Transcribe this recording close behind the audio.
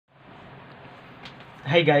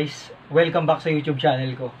Hi guys! Welcome back sa YouTube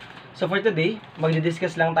channel ko. So for today,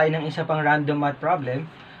 magdi-discuss lang tayo ng isa pang random math problem.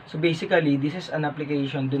 So basically, this is an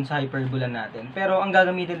application dun sa hyperbola natin. Pero ang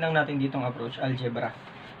gagamitin lang natin ditong approach, algebra.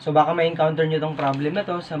 So baka may encounter nyo tong problem na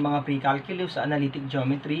to sa mga pre-calculus, sa analytic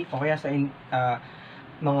geometry, o kaya sa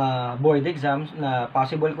mga board exams na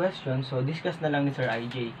possible questions. So discuss na lang ni Sir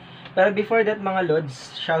IJ. Pero before that mga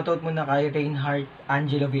lods, shoutout muna kay Reinhardt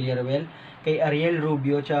Angelo Villaruel, kay Ariel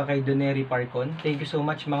Rubio, tsaka kay Doneri Parcon. Thank you so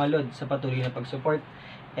much mga lods sa patuloy na pag-support.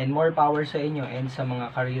 And more power sa inyo and sa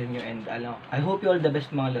mga career nyo. And I hope you all the best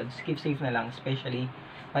mga lods. Keep safe na lang, especially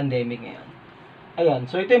pandemic ngayon. Ayan,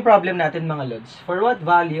 so ito yung problem natin mga lods. For what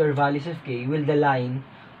value or values of k will the line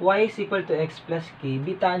y is equal to x plus k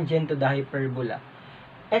be tangent to the hyperbola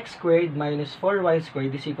x squared minus 4y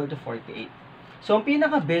squared is equal to 48. So, ang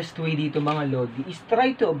pinaka-best way dito mga lodi is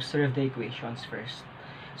try to observe the equations first.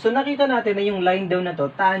 So, nakita natin na yung line daw na to,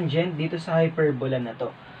 tangent dito sa hyperbola na to.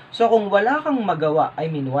 So, kung wala kang magawa,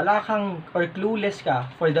 wala kang or clueless ka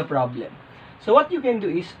for the problem. So, what you can do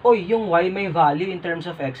is, yung y may value in terms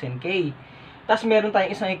of x and k. Tapos, meron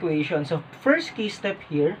tayong isang equation. So, first key step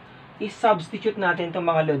here is substitute natin itong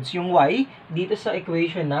mga lods. Yung y dito sa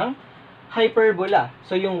equation ng hyperbola.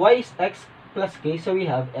 So, yung y is x plus k. So, we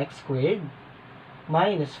have x squared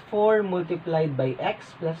minus 4 multiplied by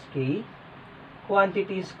x plus k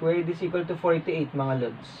quantity squared is equal to 48 mga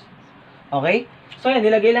lods. Okay? So, yan.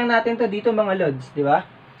 Nilagay lang natin to dito mga lods. Di ba?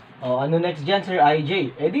 O, ano next dyan, Sir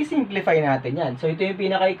IJ? Eh, di simplify natin yan. So, ito yung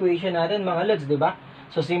pinaka-equation natin mga lods. Di ba?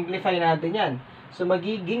 So, simplify natin yan. So,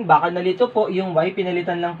 magiging, baka nalito po, yung y,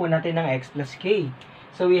 pinalitan lang po natin ng x plus k.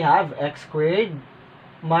 So, we have x squared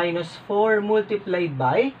minus 4 multiplied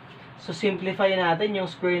by, so simplify natin yung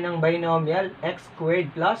square ng binomial, x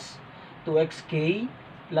squared plus 2xk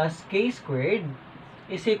plus k squared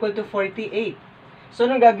is equal to 48. So,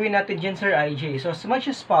 anong gagawin natin dyan, Sir IJ? So, as much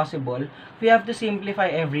as possible, we have to simplify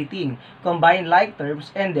everything. Combine like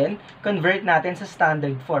terms and then convert natin sa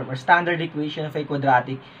standard form or standard equation of a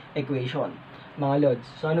quadratic equation. Mga lods.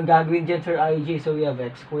 So, anong gagawin dyan, Sir IJ? So, we have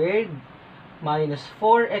x squared minus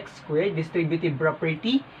 4x squared, distributive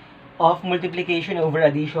property of multiplication over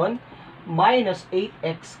addition, minus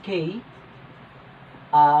 8xk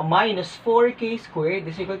minus 4k squared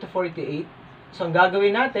is equal to 48. So, ang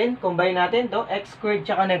gagawin natin, combine natin to x squared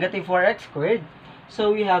tsaka negative 4x squared.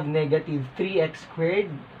 So, we have negative 3x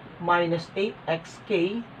squared minus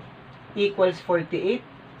 8xk equals 48.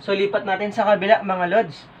 So, lipat natin sa kabila, mga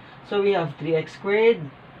lods. So, we have 3x squared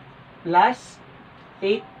plus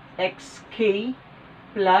 8xk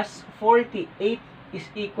plus 48 is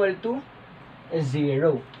equal to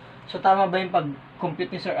 0. So, tama ba yung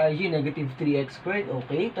pag-compute ni Sir IG? Negative 3x squared,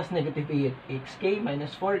 okay. Tapos negative 8xk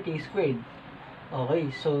minus 4k squared. Okay,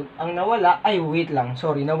 so, ang nawala, wait lang,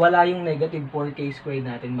 sorry, nawala yung negative 4k squared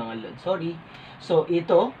natin, mga lods. Sorry. So,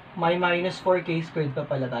 ito, may minus 4k squared pa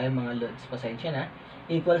pala tayo, mga lods. Pasensya na.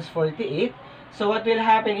 Equals 48. So, what will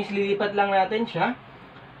happen is, lilipat lang natin siya.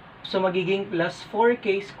 So, magiging plus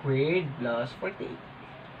 4k squared plus 48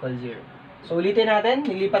 equals 0. So, ulitin natin.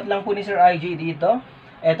 Nilipat lang po ni Sir IG dito.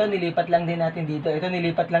 Ito, nilipat lang din natin dito. Ito,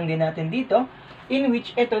 nilipat lang din natin dito. In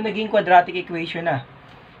which, ito, naging quadratic equation na.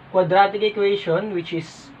 Quadratic equation, which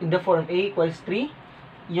is in the form a equals 3.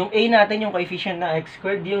 Yung a natin, yung coefficient ng x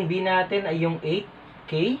squared. Yung b natin ay yung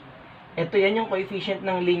 8k. Ito, yan yung coefficient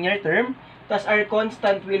ng linear term. Tapos, our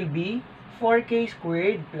constant will be 4k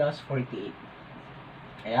squared plus 48.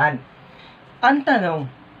 Ayan. Ang tanong,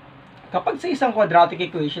 kapag sa isang quadratic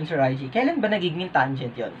equation, Sir IG, kailan ba nagiging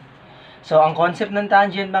tangent yon? So, ang concept ng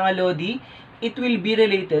tangent, mga lodi, it will be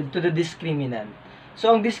related to the discriminant.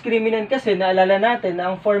 So, ang discriminant kasi, naalala natin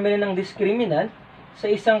na ang formula ng discriminant sa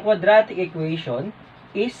isang quadratic equation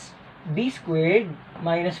is b squared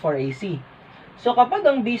minus 4ac. So, kapag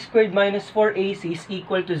ang b squared minus 4ac is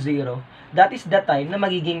equal to 0, that is the time na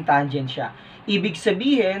magiging tangent siya. Ibig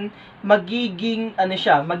sabihin, magiging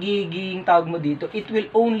tawag mo dito, it will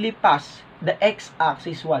only pass the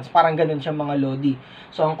x-axis once. Parang ganun siya, mga lodi.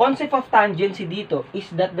 So, ang concept of tangency dito is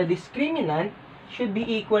that the discriminant should be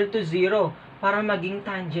equal to 0 para maging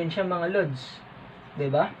tangent siya, mga lods.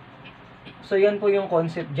 'Di ba? So, yan po yung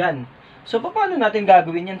concept dyan. So, paano natin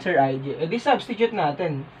gagawin yan, Sir IJ? Substitute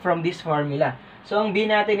natin from this formula. So, ang b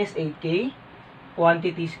natin is 8k,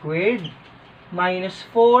 quantity squared, minus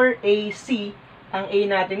 4ac, ang a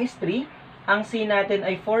natin is 3, ang c natin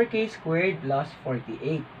ay 4k squared plus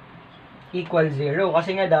 48. Equal 0.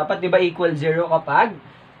 Kasi nga dapat, di ba, equal 0 kapag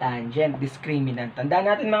tangent, discriminant. Tandaan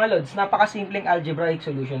natin, mga lods, napakasimpleng algebraic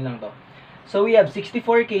solution lang to. So, we have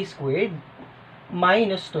 64k squared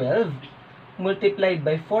minus 12 multiplied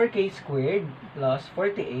by 4k squared plus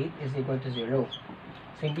 48 is equal to 0.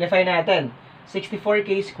 Simplify natin.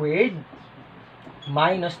 64k squared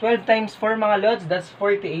minus 12 times 4 mga lods, that's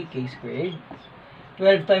 48k squared.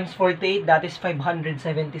 12 times 48, that is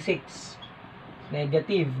 576.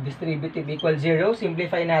 Negative, distributive equal 0.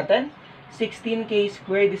 Simplify natin. 16k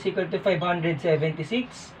squared is equal to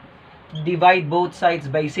 576. Divide both sides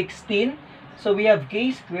by 16. So we have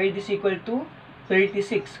k squared is equal to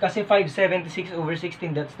 36. Kasi 576 over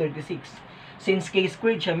 16, that's 36. Since k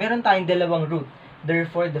squared siya, meron tayong dalawang root.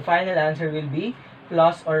 Therefore, the final answer will be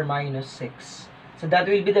plus or minus 6. So that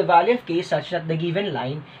will be the value of k such that the given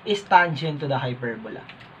line is tangent to the hyperbola.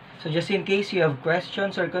 So just in case you have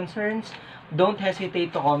questions or concerns, don't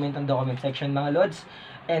hesitate to comment on the comment section mga lods.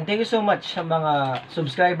 And thank you so much sa mga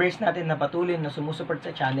subscribers natin na patuloy na sumusuport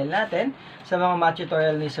sa channel natin, sa mga math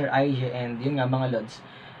tutorial ni Sir IJ, and yun nga mga lods.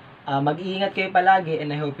 Mag-iingat kayo palagi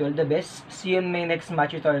and I hope you all the best. See you in my next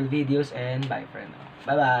math tutorial videos and bye for now.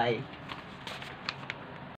 Bye-bye!